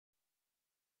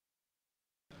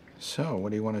So, what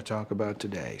do you want to talk about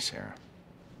today, Sarah?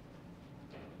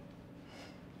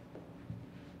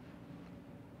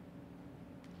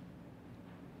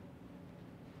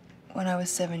 When I was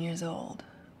 7 years old,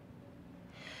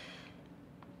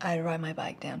 I'd ride my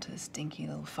bike down to this dinky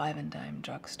little five-and-dime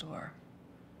drugstore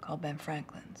called Ben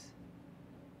Franklin's.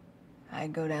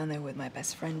 I'd go down there with my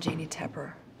best friend, Janie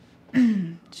Tepper.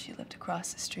 She lived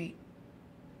across the street.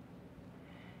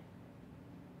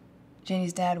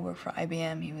 Janie's dad worked for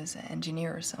IBM. He was an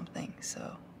engineer or something,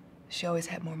 so she always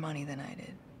had more money than I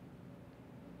did.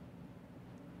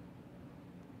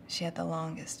 She had the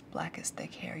longest, blackest,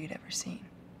 thick hair you'd ever seen.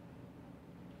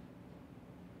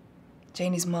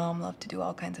 Janie's mom loved to do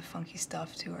all kinds of funky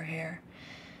stuff to her hair.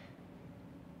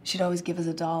 She'd always give us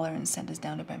 $1 and send us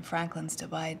down to Ben Franklin's to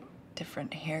buy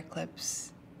different hair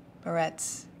clips,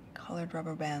 barrettes, colored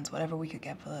rubber bands, whatever we could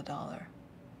get for the $1.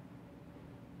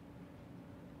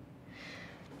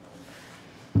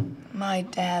 My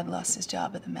dad lost his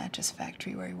job at the mattress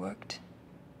factory where he worked.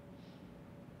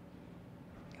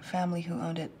 A family who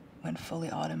owned it went fully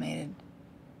automated,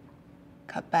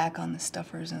 cut back on the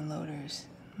stuffers and loaders.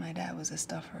 My dad was a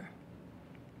stuffer.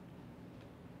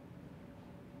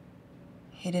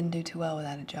 He didn't do too well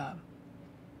without a job.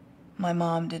 My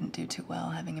mom didn't do too well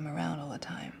having him around all the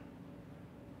time.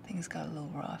 Things got a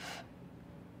little rough.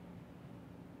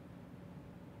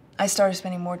 I started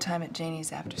spending more time at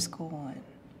Janie's after school, and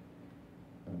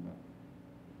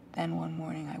then one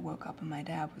morning I woke up and my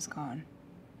dad was gone.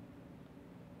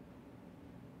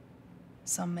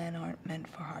 Some men aren't meant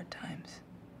for hard times.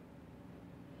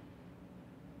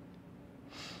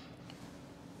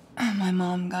 My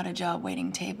mom got a job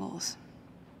waiting tables.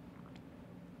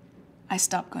 I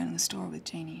stopped going to the store with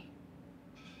Janie.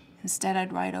 Instead,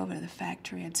 I'd ride over to the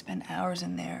factory. I'd spend hours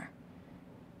in there,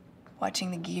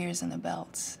 watching the gears and the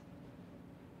belts,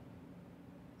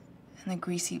 and the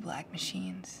greasy black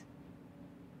machines.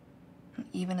 And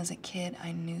even as a kid,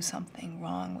 I knew something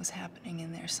wrong was happening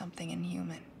in there, something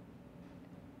inhuman.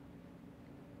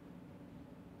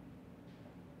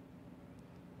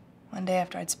 One day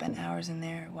after I'd spent hours in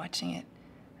there watching it,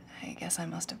 I guess I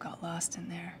must have got lost in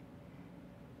there.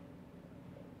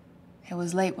 It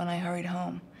was late when I hurried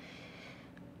home.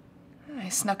 I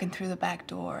snuck in through the back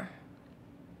door,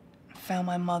 found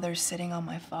my mother sitting on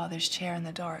my father's chair in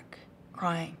the dark,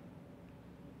 crying.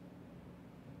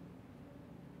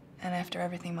 And after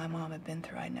everything my mom had been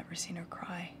through, I'd never seen her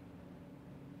cry.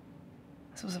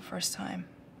 This was the first time,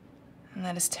 and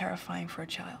that is terrifying for a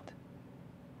child.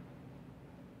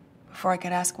 Before I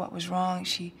could ask what was wrong,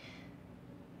 she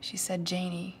said,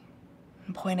 "Janie,"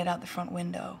 and pointed out the front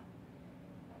window.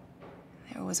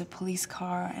 There was a police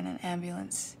car and an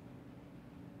ambulance,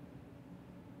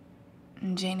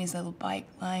 and Janie's little bike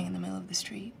lying in the middle of the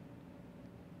street,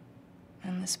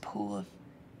 and this pool of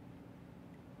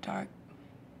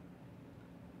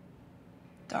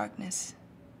darkness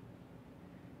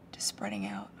just spreading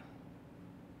out.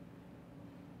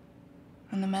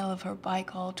 And the metal of her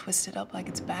bike all twisted up like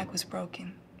its back was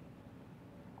broken.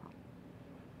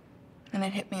 And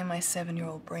it hit me in my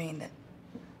 7-year-old brain that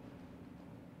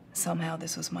somehow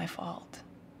this was my fault.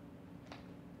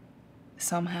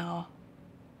 Somehow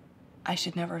I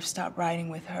should never have stopped riding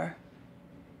with her.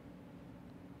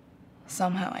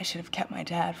 Somehow I should have kept my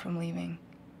dad from leaving.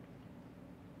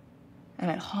 And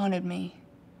it haunted me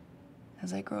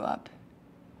as I grew up.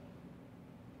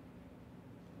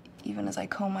 Even as I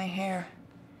comb my hair,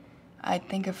 I'd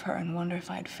think of her and wonder if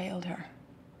I'd failed her.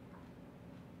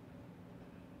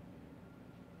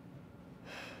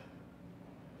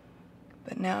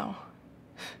 But now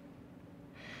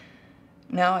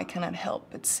I cannot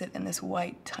help but sit in this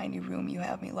white, tiny room you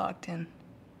have me locked in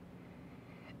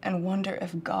and wonder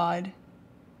if God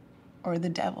or the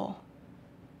devil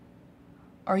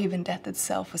or even death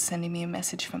itself was sending me a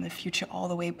message from the future all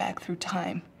the way back through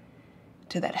time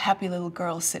to that happy little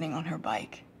girl sitting on her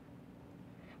bike.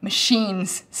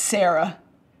 Machines, Sarah.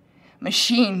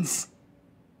 Machines.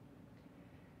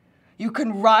 You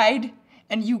can ride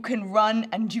and you can run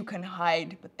and you can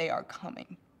hide, but they are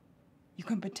coming. You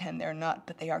can pretend they're not,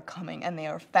 but they are coming, and they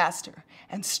are faster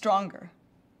and stronger.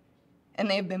 And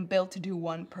they have been built to do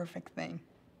one perfect thing: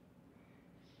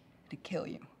 to kill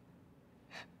you.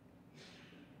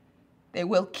 They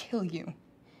will kill you,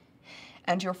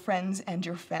 and your friends and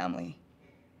your family,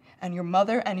 and your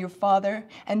mother and your father,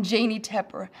 and Janie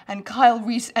Tepper, and Kyle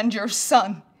Reese, and your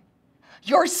son.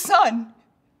 Your son!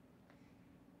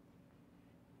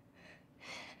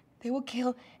 They will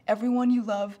kill everyone you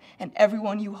love and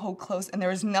everyone you hold close, and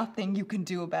there is nothing you can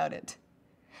do about it,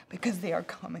 because they are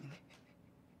coming.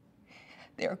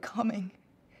 They are coming,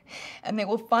 and they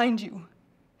will find you.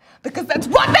 Because that's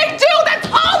what they do! That's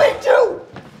all they do!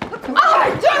 That's all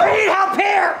they do! We